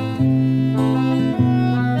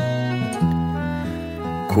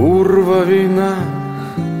 Курва війна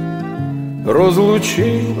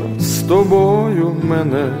розлучила з тобою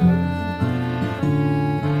мене,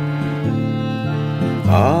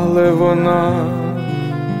 але вона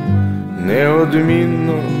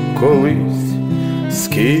неодмінно колись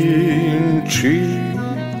скінчиться.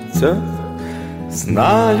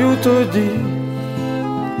 Знаю, тоді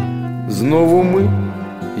знову ми,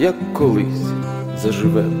 як колись,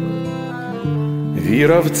 заживемо.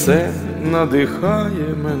 Віра в це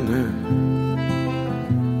надихає мене,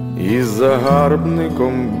 і з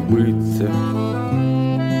загарбником биться.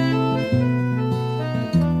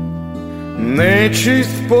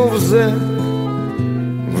 Нечисть повзе,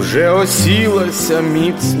 вже осілася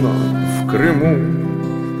міцно в Криму,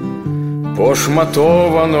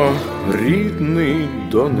 пошматовано рідний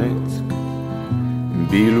Донецьк,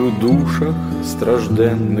 біль у душах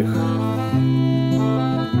стражденних.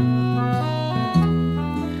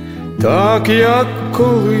 Так як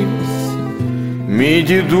колись мій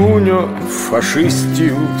дідуньо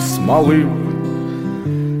фашистів смалив,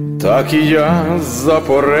 так і я за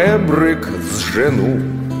поребрик зжену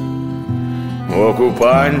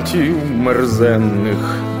окупантів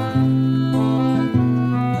мерзенних.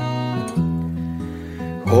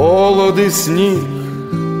 Голод і сніг,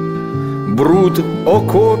 бруд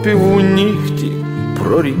окопів у нігті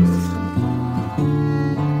проріс,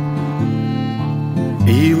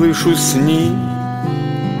 і лиш у сні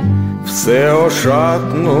все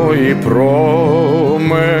ошатно і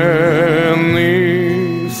променисто,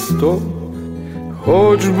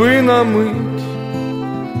 хоч би на мить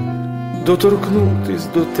доторкнутись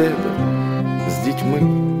до тебе з дітьми,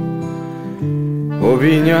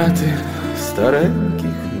 обійняти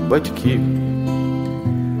стареньких батьків,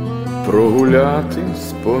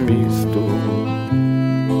 прогулятись по місту.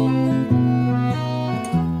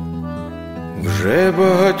 Вже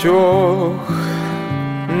багатьох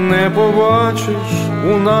не побачиш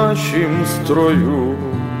у нашім строю,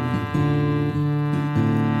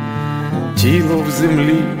 тіло в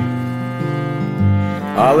землі,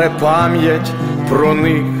 але пам'ять про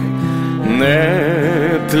них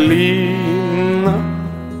нетлінна.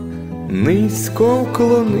 Низько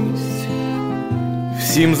вклонись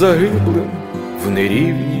всім загиблим в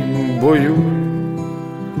нерівнім бою,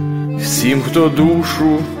 всім, хто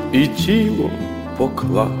душу і тіло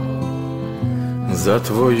поклав за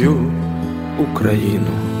твою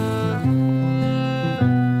Україну.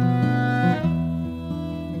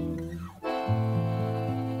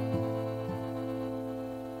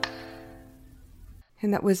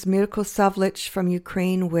 And that was Mirko Savlich from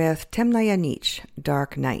Ukraine with Temnaya Nich,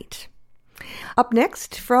 Dark Night. Up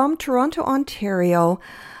next, from Toronto, Ontario,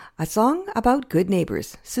 a song about good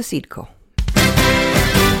neighbors, Susidko.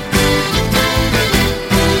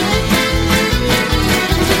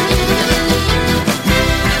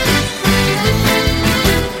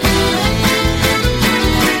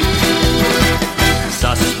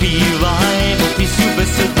 Заспіваємо пісню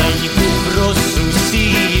веселеньку про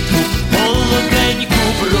сусідку, молоденьку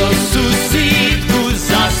про сусідку.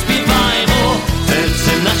 Заспіваємо,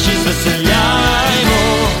 серце наші звеселяємо.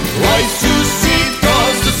 Ой, сусідко,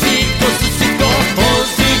 сусідко, сусідко,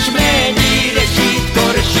 позич мені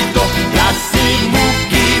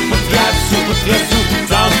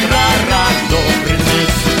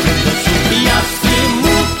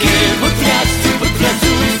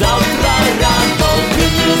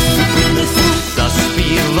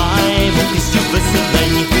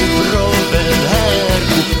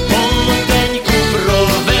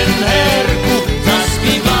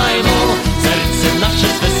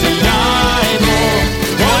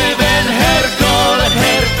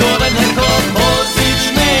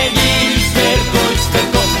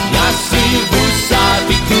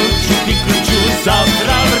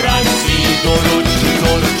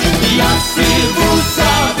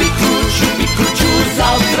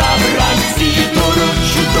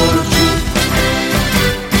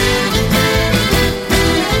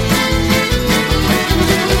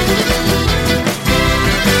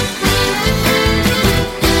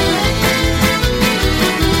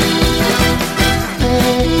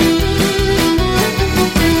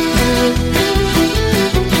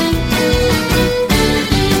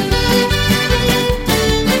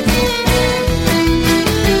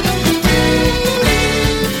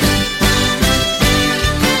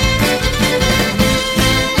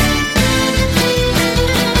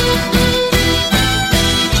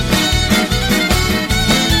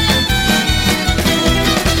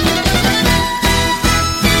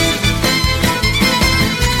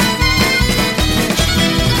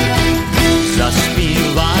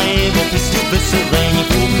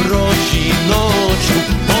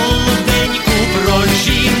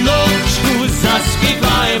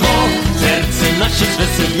наші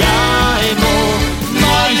звеселяємо.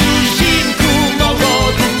 Маю жінку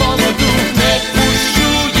молоду, молоду, не пущу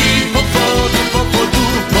їй по воду,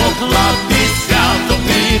 могла бися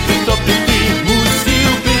топити, топити,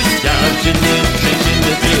 мусив бися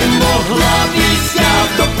женити, могла бися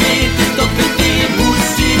топити, топити,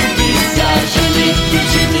 мусив бися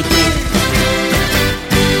женити.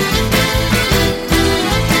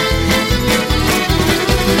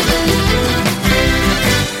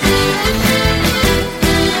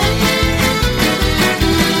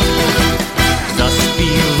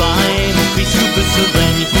 Заспіваємо пісню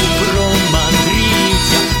веселеньку про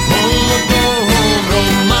мандрівця, молодого про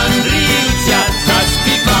мандрівця.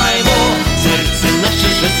 Заспіваємо, серце наше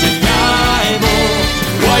звеселяємо.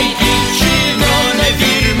 Ой, дівчино, не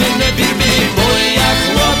вір ми, бо я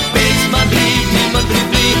хлопець мандрівний,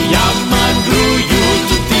 мандрівний. Я мандрую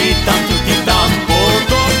тут і там,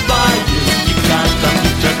 подобаю дівчатам,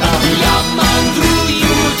 дівчатам. Я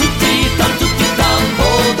мандрую тут і там,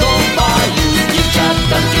 подобаю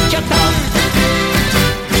дівчатам, дівчатам.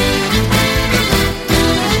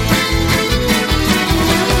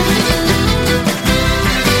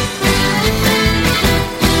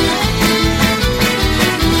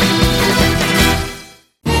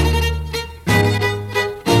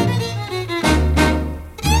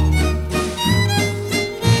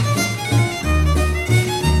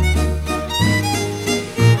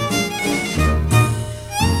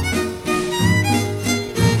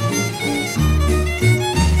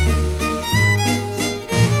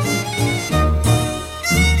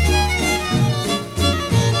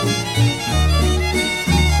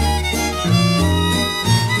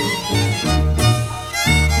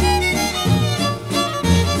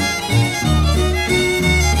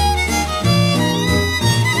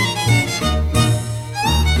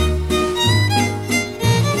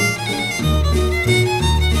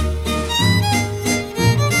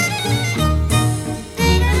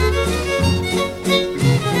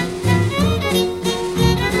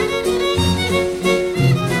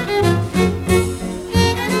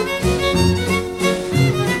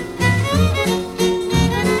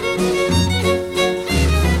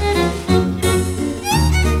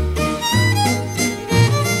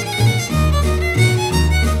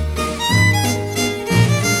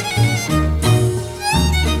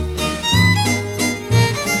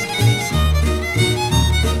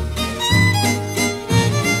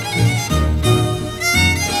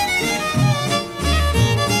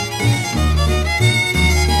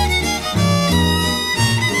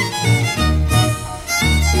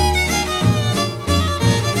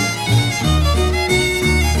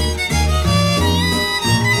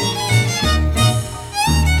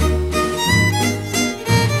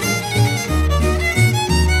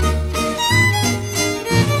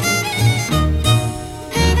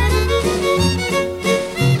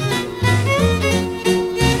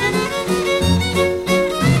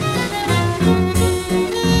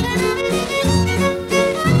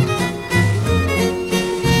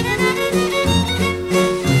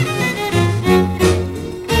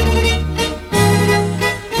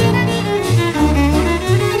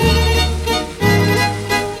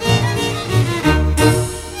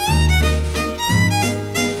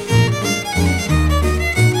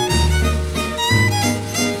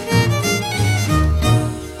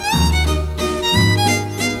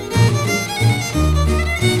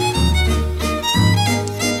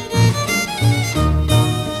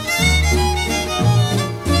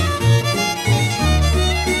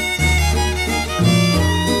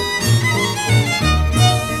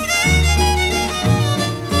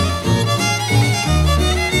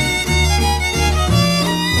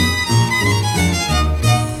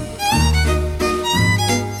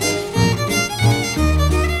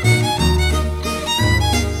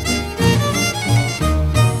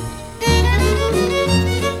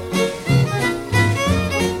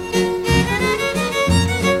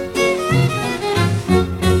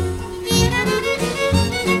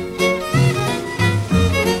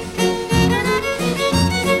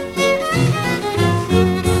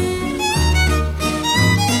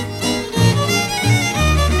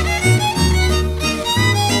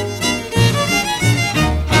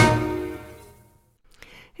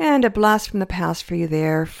 And a blast from the past for you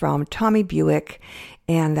there from Tommy Buick,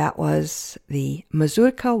 and that was the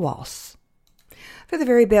Mazurka Waltz. For the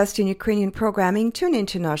very best in Ukrainian programming, tune in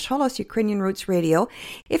to Nash Holos Ukrainian Roots Radio.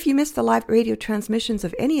 If you missed the live radio transmissions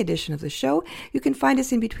of any edition of the show, you can find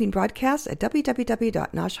us in between broadcasts at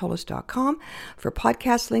www.nashholos.com for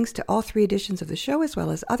podcast links to all 3 editions of the show, as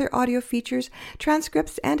well as other audio features,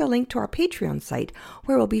 transcripts, and a link to our Patreon site,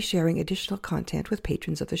 where we'll be sharing additional content with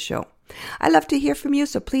patrons of the show. I love to hear from you,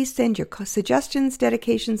 so please send your suggestions,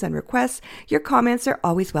 dedications, and requests. Your comments are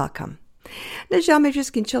always welcome. На жаль, ми вже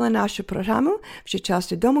скінчили нашу програму, вже час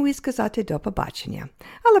додому і сказати до побачення.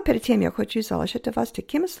 Але перед тим я хочу залишити вас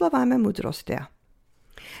такими словами мудрості.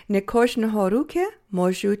 Не кожного руки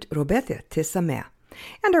можуть робити те саме.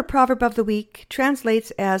 And our proverb of the week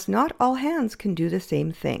translates as, not all hands can do the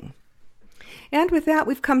same thing. And with that,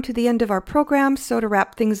 we've come to the end of our program. So to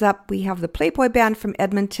wrap things up, we have the Playboy Band from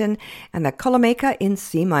Edmonton and the Kolomeka in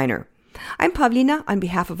C minor. I'm Pavlina. On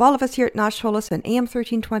behalf of all of us here at Nash Holos and AM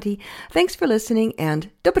 1320, thanks for listening and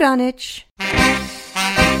dobranic.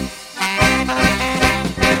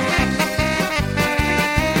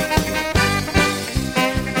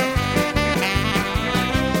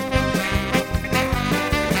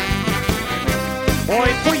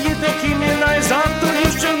 Ой, поїде кімінай за ту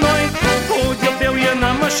дівчиноньку, подібив я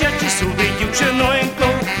на машеті сюди дівчиноньку.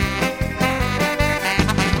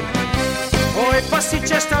 Ой,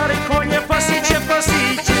 пасіче, старий коня, пасіче,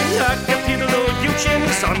 як я піду до дівчини,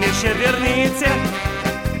 сам ще верніться.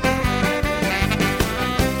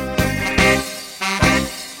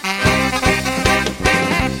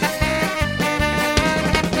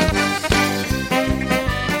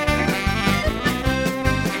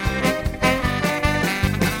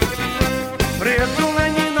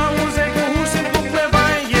 Притулені на узеку гусеньку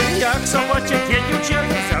пливає, як собачить є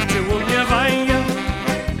дівчина, серце уміває.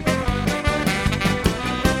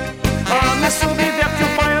 А ми собі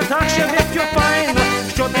вертюпаємо, так ще вертюпаємо,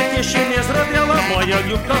 що ти ще не зробила, моя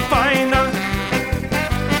любка файна.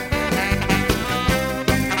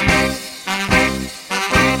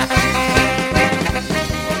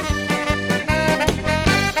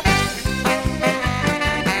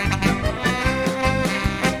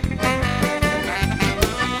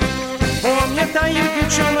 Пам'ятаю,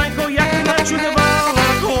 дівчинонько, як ти начудувала,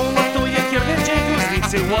 голотує кірниченьку,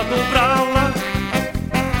 звідси воду брала.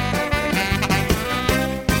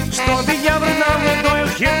 Чтобы я врна водою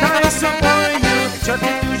хитаю собою, що ти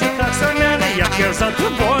дуже так за мене, як я за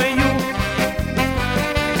тобою.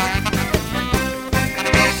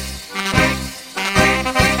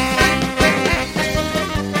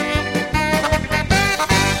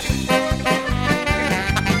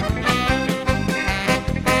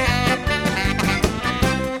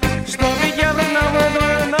 Чтобы я врна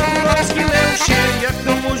водою на власть схиливши, як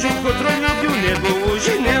то мужик, котру люблю, не був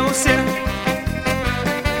женився.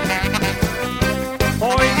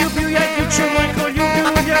 Ой, люблю я дівчинонько, люблю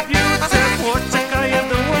я б'ються, почекає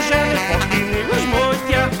до ожени, поки не візьмуть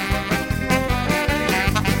я.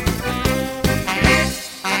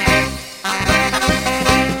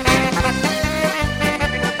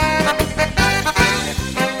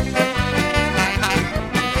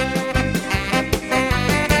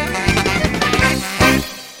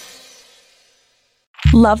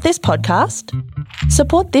 Love this podcast?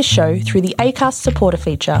 Support this show through the Acast supporter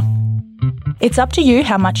feature. It's up to you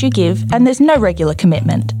how much you give, and there's no regular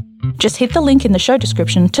commitment. Just hit the link in the show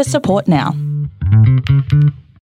description to support now.